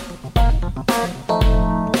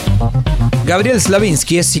Gabriel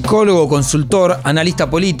Slavinsky es psicólogo, consultor, analista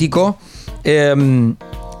político. En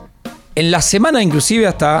la semana inclusive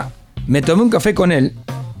hasta me tomé un café con él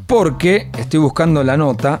porque, estoy buscando la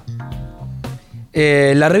nota,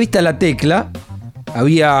 la revista La Tecla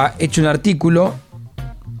había hecho un artículo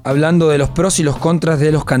hablando de los pros y los contras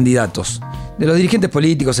de los candidatos, de los dirigentes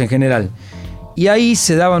políticos en general. Y ahí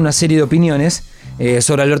se daban una serie de opiniones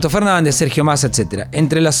sobre Alberto Fernández, Sergio Massa, etc.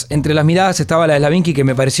 Entre las miradas estaba la de Slavinsky, que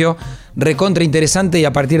me pareció recontra interesante, y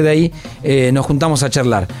a partir de ahí nos juntamos a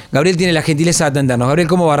charlar. Gabriel tiene la gentileza de atendernos. Gabriel,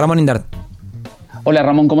 ¿cómo va? Ramón Indart. Hola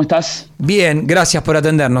Ramón, ¿cómo estás? Bien, gracias por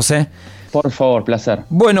atendernos. Por favor, placer.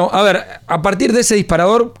 Bueno, a ver, a partir de ese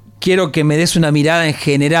disparador quiero que me des una mirada en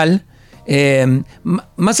general,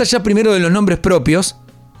 más allá primero de los nombres propios.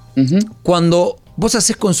 Uh-huh. Cuando vos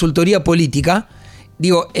hacés consultoría política,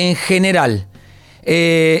 digo, en general,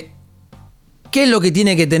 ¿qué es lo que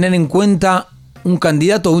tiene que tener en cuenta un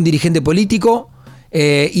candidato o un dirigente político?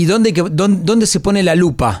 ¿Y dónde se pone la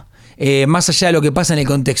lupa? Más allá de lo que pasa en el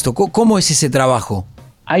contexto. ¿Cómo es ese trabajo?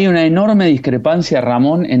 Hay una enorme discrepancia,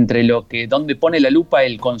 Ramón, entre dónde pone la lupa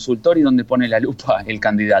el consultor y dónde pone la lupa el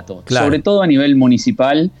candidato. Claro. Sobre todo a nivel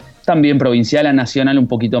municipal, también provincial, a nacional un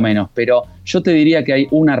poquito menos. Pero yo te diría que hay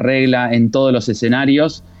una regla en todos los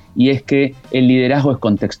escenarios, y es que el liderazgo es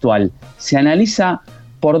contextual. Se analiza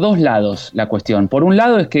por dos lados la cuestión. Por un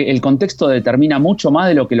lado es que el contexto determina mucho más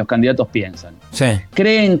de lo que los candidatos piensan. Sí.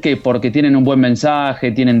 Creen que porque tienen un buen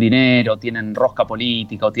mensaje, tienen dinero, tienen rosca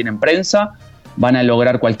política o tienen prensa, van a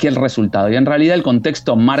lograr cualquier resultado. Y en realidad el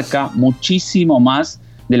contexto marca muchísimo más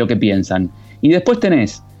de lo que piensan. Y después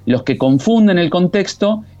tenés los que confunden el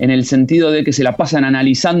contexto en el sentido de que se la pasan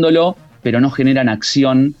analizándolo, pero no generan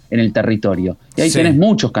acción en el territorio. Y ahí tenés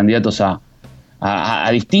muchos candidatos a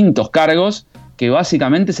distintos cargos que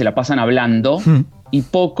básicamente se la pasan hablando y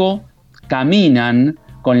poco caminan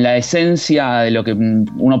con la esencia de lo que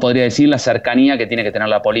uno podría decir la cercanía que tiene que tener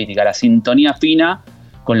la política, la sintonía fina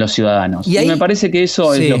con los ciudadanos. Y me parece que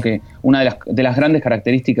eso es lo que una de las grandes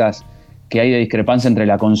características que hay de discrepancia entre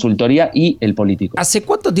la consultoría y el político. ¿Hace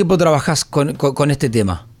cuánto tiempo trabajás con este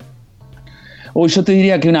tema? Yo te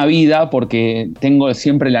diría que una vida, porque tengo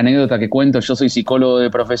siempre la anécdota que cuento. Yo soy psicólogo de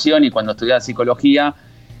profesión y cuando estudiaba psicología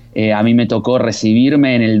a mí me tocó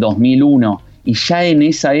recibirme en el 2001 y ya en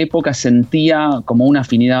esa época sentía como una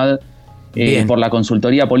afinidad por la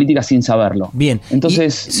consultoría política sin saberlo. Bien.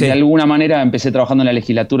 Entonces, de alguna manera empecé trabajando en la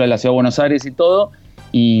legislatura de la Ciudad de Buenos Aires y todo,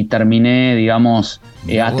 y terminé, digamos,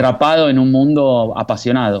 atrapado en un mundo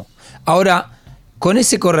apasionado. Ahora, con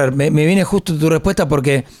ese correr, me viene justo tu respuesta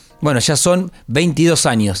porque, bueno, ya son 22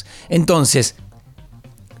 años. Entonces,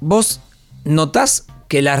 ¿vos notás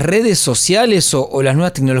que las redes sociales o las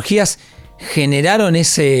nuevas tecnologías generaron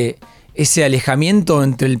ese alejamiento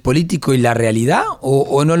entre el político y la realidad,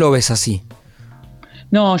 o no lo ves así?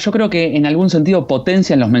 No, yo creo que en algún sentido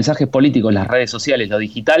potencian los mensajes políticos, las redes sociales, lo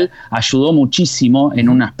digital ayudó muchísimo en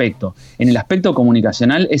un aspecto. En el aspecto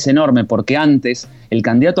comunicacional es enorme, porque antes el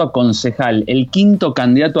candidato a concejal, el quinto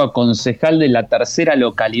candidato a concejal de la tercera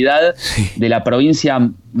localidad de la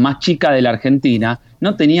provincia más chica de la Argentina,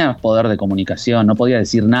 no tenía poder de comunicación, no podía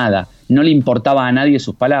decir nada, no le importaba a nadie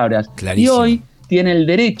sus palabras. Clarísimo. Y hoy tiene el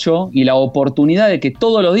derecho y la oportunidad de que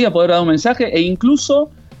todos los días poder dar un mensaje e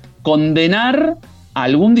incluso condenar a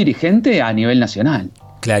algún dirigente a nivel nacional.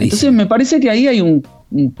 Clarísimo. Entonces me parece que ahí hay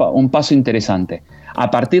un paso interesante. A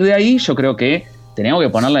partir de ahí yo creo que tenemos que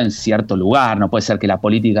ponerla en cierto lugar. No puede ser que la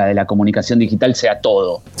política de la comunicación digital sea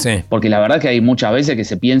todo. Sí. Porque la verdad que hay muchas veces que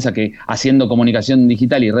se piensa que haciendo comunicación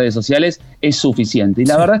digital y redes sociales es suficiente. Y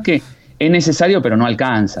la verdad es que es necesario, pero no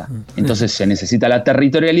alcanza. Entonces se necesita la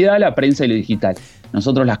territorialidad, la prensa y lo digital.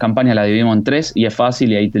 Nosotros las campañas las dividimos en 3 y es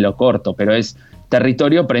fácil y ahí te lo corto, pero es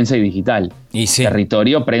territorio, prensa y digital. Y sí.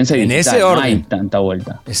 Territorio, prensa y en digital. Ese orden. No hay tanta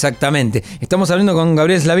vuelta. Exactamente. Estamos hablando con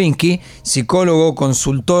Gabriel Slavinsky, psicólogo,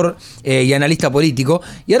 consultor y analista político.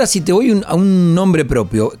 Y ahora sí te voy a un nombre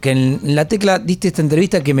propio, que en La Tecla diste esta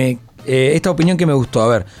entrevista esta opinión que me gustó. A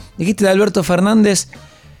ver, dijiste de Alberto Fernández,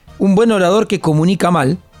 un buen orador que comunica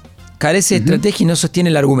mal, carece de estrategia y no sostiene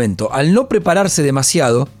el argumento. Al no prepararse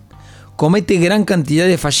demasiado, comete gran cantidad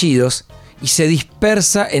de fallidos y se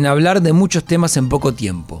dispersa en hablar de muchos temas en poco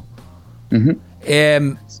tiempo.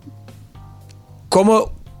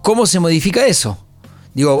 ¿Cómo se modifica eso?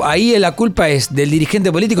 Digo, ahí la culpa es del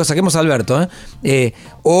dirigente político, saquemos a Alberto,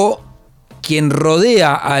 o quien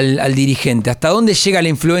rodea al dirigente. ¿Hasta dónde llega la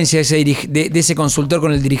influencia de ese consultor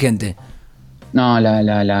con el dirigente? No,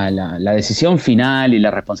 la decisión final y la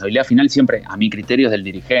responsabilidad final siempre, a mi criterio, es del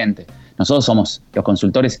dirigente. Nosotros somos los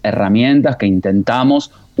consultores herramientas que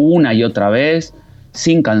intentamos una y otra vez,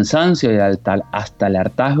 sin cansancio y hasta el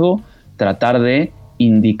hartazgo, tratar de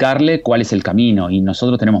indicarle cuál es el camino. Y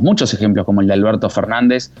nosotros tenemos muchos ejemplos, como el de Alberto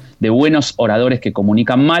Fernández, de buenos oradores que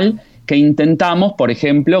comunican mal, que intentamos, por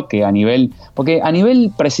ejemplo, porque a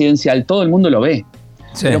nivel presidencial todo el mundo lo ve.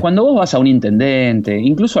 Sí. Pero cuando vos vas a un intendente,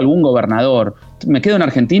 incluso a algún gobernador, me quedo en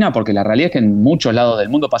Argentina porque la realidad es que en muchos lados del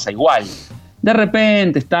mundo pasa igual. De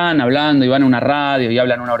repente están hablando y van a una radio y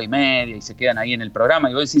hablan 1 hora y media y se quedan ahí en el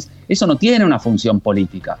programa y vos decís, eso no tiene una función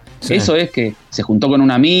política. Sí. Eso es que se juntó con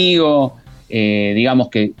un amigo, digamos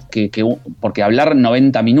que porque hablar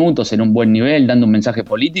 90 minutos en un buen nivel dando un mensaje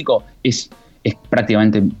político es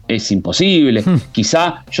prácticamente imposible.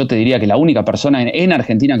 Quizá yo te diría que la única persona en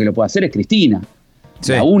Argentina que lo puede hacer es Cristina.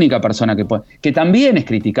 Sí. La única persona que también es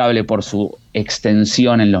criticable por su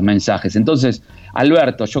extensión en los mensajes. Entonces,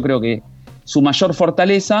 Alberto, yo creo que su mayor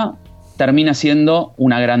fortaleza termina siendo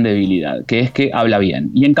una gran debilidad, que es que habla bien.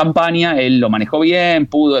 Y en campaña él lo manejó bien,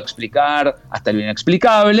 pudo explicar hasta lo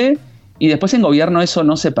inexplicable, y después en gobierno eso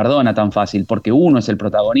no se perdona tan fácil, porque uno es el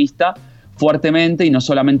protagonista fuertemente y no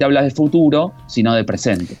solamente habla de futuro, sino de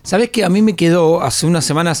presente. ¿Sabés que a mí me quedó hace unas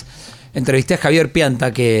semanas? Entrevisté a Javier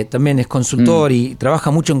Pianta, que también es consultor y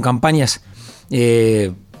trabaja mucho en campañas,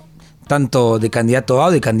 tanto de candidato A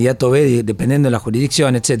o de candidato B, dependiendo de la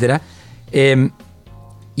jurisdicción, etcétera.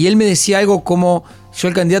 Y él me decía algo como, yo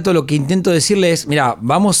al candidato lo que intento decirle es, mira,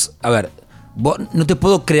 vamos, a ver, vos no te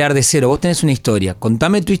puedo crear de cero, vos tenés una historia,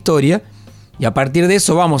 contame tu historia y a partir de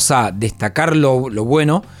eso vamos a destacar lo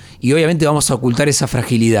bueno y obviamente vamos a ocultar esa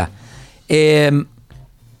fragilidad.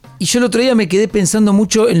 Y yo el otro día me quedé pensando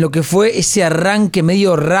mucho en lo que fue ese arranque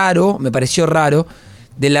medio raro, me pareció raro,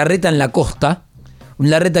 de Larreta en la costa.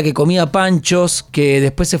 Un Larreta que comía panchos, que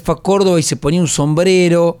después se fue a Córdoba y se ponía un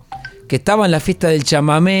sombrero, que estaba en la fiesta del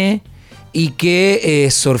chamamé y que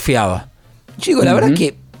surfeaba. Yo digo, la verdad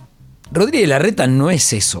que Rodríguez Larreta no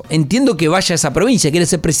es eso. Entiendo que vaya a esa provincia, quiere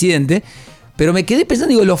ser presidente, pero me quedé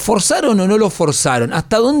pensando, digo, ¿lo forzaron o no lo forzaron?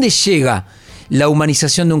 ¿Hasta dónde llega la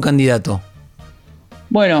humanización de un candidato?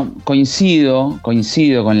 Bueno, coincido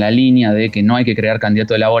con la línea de que no hay que crear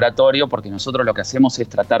candidato de laboratorio, porque nosotros lo que hacemos es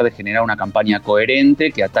tratar de generar una campaña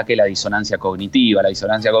coherente que ataque la disonancia cognitiva. La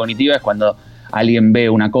disonancia cognitiva es cuando alguien ve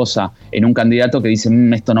una cosa en un candidato que dice,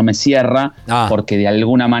 esto no me cierra, porque de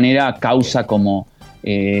alguna manera causa como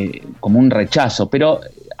un rechazo. Pero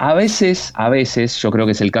a veces, yo creo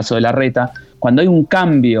que es el caso de Larreta, cuando hay un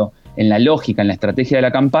cambio en la lógica, en la estrategia de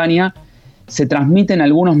la campaña, se transmiten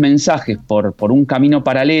algunos mensajes por un camino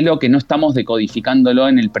paralelo que no estamos decodificándolo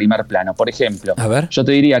en el primer plano. Por ejemplo, yo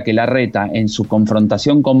te diría que Larreta, en su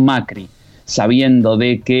confrontación con Macri, sabiendo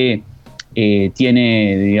de que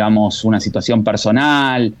tiene, digamos, una situación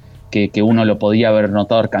personal, que uno lo podía haber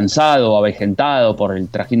notado cansado o avejentado por el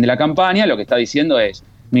trajín de la campaña, lo que está diciendo es,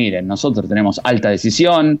 miren, nosotros tenemos alta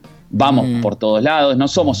decisión, vamos por todos lados, no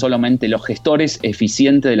somos solamente los gestores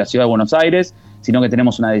eficientes de la Ciudad de Buenos Aires, sino que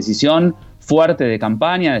tenemos una decisión fuerte de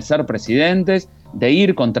campaña, de ser presidentes, de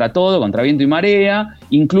ir contra todo, contra viento y marea.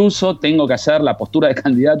 Incluso tengo que hacer la postura de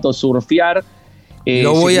candidato, surfear.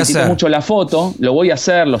 Lo voy a hacer. Mucho la foto, lo voy a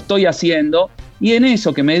hacer, lo estoy haciendo. Y en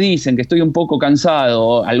eso que me dicen que estoy un poco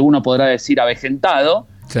cansado, alguno podrá decir avejentado,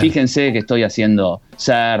 sí. Fíjense que estoy haciendo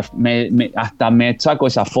surf, hasta me saco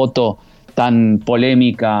esa foto tan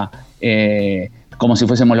polémica, como si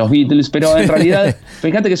fuésemos los Beatles, pero en realidad,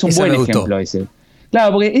 fíjate que es un buen ejemplo ese.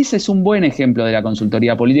 Claro, porque ese es un buen ejemplo de la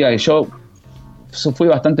consultoría política, que yo fui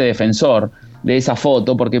bastante defensor de esa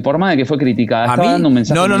foto, porque por más de que fue criticada, estaba dando un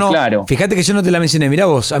mensaje muy claro. Fíjate que yo no te la mencioné, mirá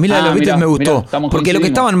vos, a mí la de los Beatles me gustó, porque lo que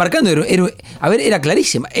estaban marcando era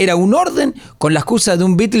clarísima, era un orden con la excusa de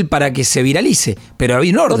un Beatle para que se viralice, pero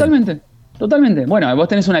había un orden. Totalmente. Bueno, vos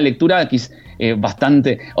tenés una lectura que es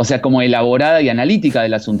bastante, o sea, como elaborada y analítica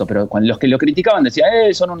del asunto, pero cuando los que lo criticaban decían,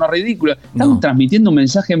 son unos ridículos. Están transmitiendo un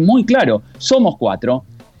mensaje muy claro. Somos 4.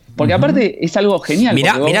 Porque aparte es algo genial.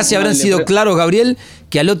 Mirá si habrán sido claros, Gabriel,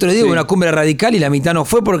 que al otro día hubo una cumbre radical y la mitad no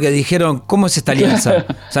fue porque dijeron, ¿cómo es esta alianza?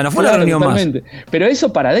 O sea, no fue la reunión totalmente. Más. Pero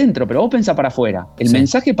eso para adentro, pero vos pensás para afuera. El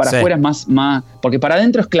mensaje para afuera es más, porque para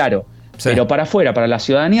adentro es claro. Pero para afuera, para la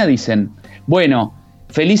ciudadanía dicen, bueno,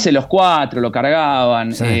 felices los 4, lo cargaban,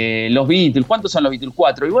 los Beatles, ¿cuántos son los Beatles?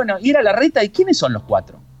 4. Y bueno, y era Larreta, ¿y quiénes son los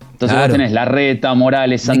 4? Entonces vos tenés Larreta,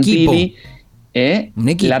 Morales, Santilli,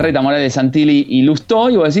 Larreta, Morales, Santilli y Lustó,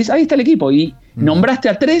 y vos decís, ahí está el equipo. Y nombraste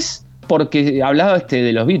a 3 porque hablaba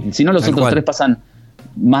de los Beatles, si no los otros 3 pasan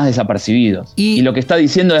más desapercibidos. Y lo que está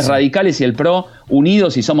diciendo es Radicales y el PRO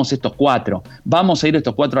unidos y somos estos 4. Vamos a ir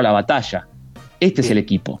estos 4 a la batalla. Este es el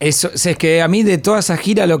equipo. Eso, es que a mí de toda esa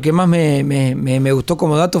gira lo que más me gustó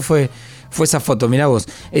como dato fue fue esa foto, mirá vos.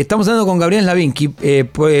 Estamos hablando con Gabriel Slavinski,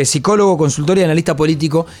 psicólogo, consultor y analista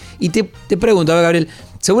político. Y te pregunto, a ver, Gabriel,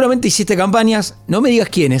 seguramente hiciste campañas, no me digas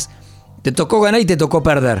quiénes, te tocó ganar y te tocó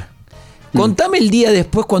perder. Contame el día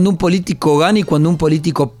después cuando un político gana y cuando un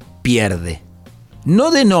político pierde.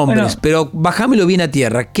 No de nombres, pero bajámelo bien a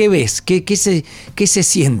tierra. ¿Qué ves? ¿Qué se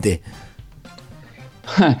siente?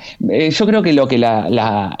 Yo creo que lo que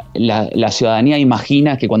la ciudadanía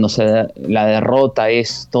imagina es que cuando la derrota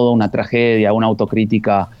es toda una tragedia, una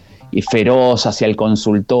autocrítica feroz hacia el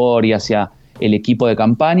consultor y hacia el equipo de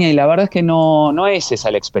campaña, y la verdad es que no es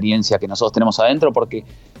esa la experiencia que nosotros tenemos adentro, porque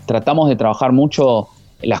tratamos de trabajar mucho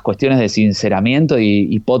las cuestiones de sinceramiento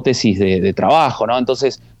y hipótesis de trabajo, ¿no?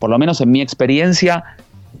 Entonces, por lo menos en mi experiencia,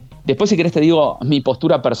 después si querés te digo mi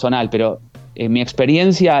postura personal, pero mi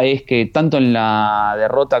experiencia es que tanto en la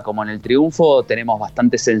derrota como en el triunfo tenemos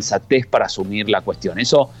bastante sensatez para asumir la cuestión.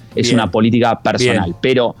 Eso es Bien. una política personal. Bien.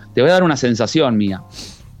 Pero te voy a dar una sensación mía.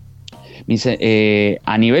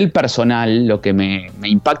 A nivel personal, lo que me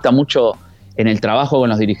impacta mucho en el trabajo con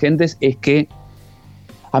los dirigentes es que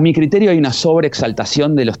a mi criterio hay una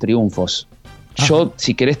sobreexaltación de los triunfos. Ajá. Yo,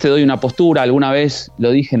 si querés, te doy una postura. Alguna vez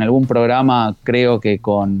lo dije en algún programa, creo que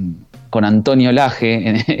con Antonio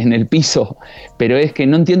Laje en el piso, pero es que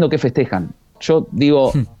no entiendo qué festejan. Yo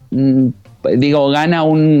digo, gana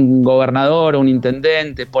un gobernador o un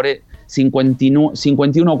intendente por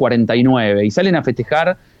 51-49 y salen a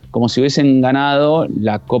festejar como si hubiesen ganado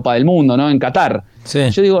la Copa del Mundo, ¿no? En Qatar. Sí.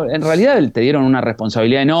 Yo digo, en realidad te dieron una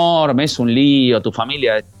responsabilidad enorme, es un lío, tu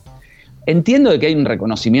familia. Entiendo de que hay un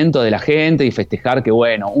reconocimiento de la gente y festejar que,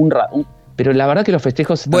 bueno, pero la verdad que los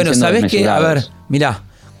festejos están siendo ¿sabés qué? A ver, mirá.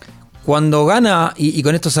 Cuando gana, y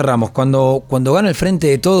con esto cerramos, cuando gana el Frente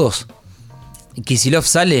de Todos, Kicillof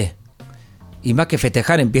sale y más que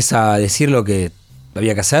festejar empieza a decir lo que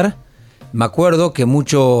había que hacer. Me acuerdo que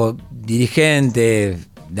mucho dirigente,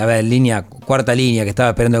 cuarta línea, que estaba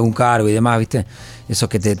esperando algún cargo y demás, ¿viste? Esos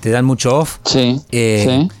que te dan mucho off. Sí,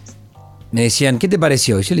 me decían, ¿qué te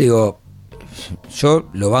pareció? Y yo le digo, yo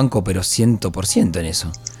lo banco, pero 100% en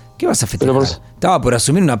eso. ¿Qué vas a festejar? Estaba por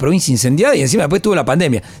asumir una provincia incendiada y encima después tuvo la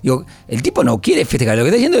pandemia. Digo, el tipo no quiere festejar. Lo que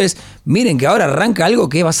está diciendo es, miren que ahora arranca algo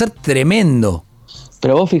que va a ser tremendo.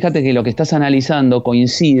 Pero vos fíjate que lo que estás analizando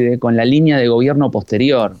coincide con la línea de gobierno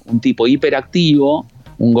posterior. Un tipo hiperactivo,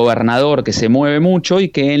 un gobernador que se mueve mucho y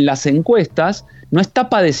que en las encuestas no está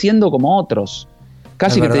padeciendo como otros.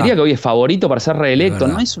 Casi que te diría que hoy es favorito para ser reelecto.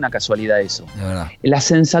 No es una casualidad eso. La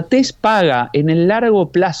sensatez paga, en el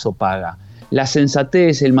largo plazo paga. La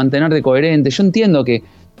sensatez, el mantenerte coherente. Yo entiendo que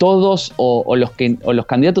todos o los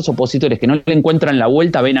candidatos opositores que no le encuentran la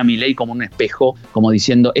vuelta ven a Milei como un espejo, como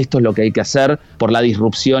diciendo esto es lo que hay que hacer por la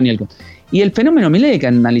disrupción. Y el fenómeno Milei hay que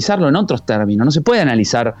analizarlo en otros términos. No se puede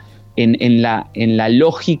analizar en la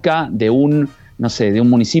lógica de un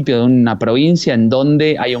municipio, de una provincia en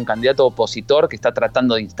donde hay un candidato opositor que está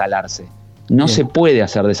tratando de instalarse. No se puede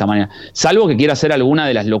hacer de esa manera. Salvo que quiera hacer alguna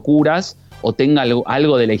de las locuras o tenga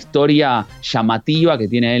algo de la historia llamativa que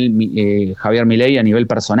tiene él, Javier Milei, a nivel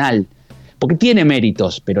personal. Porque tiene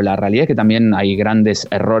méritos, pero la realidad es que también hay grandes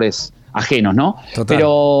errores ajenos, ¿no? Total.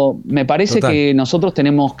 Pero me parece que nosotros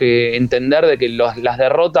tenemos que entender de que las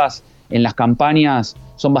derrotas en las campañas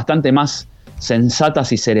son bastante más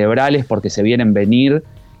sensatas y cerebrales porque se vienen venir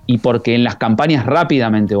y porque en las campañas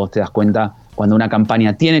rápidamente vos te das cuenta cuando una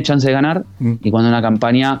campaña tiene chance de ganar y cuando una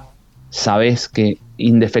campaña sabés que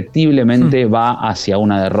indefectiblemente va hacia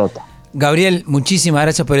una derrota. Gabriel, muchísimas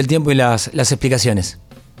gracias por el tiempo y las explicaciones.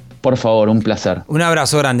 Por favor, un placer. Un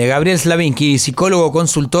abrazo grande. Gabriel Slavinski, psicólogo,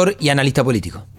 consultor y analista político.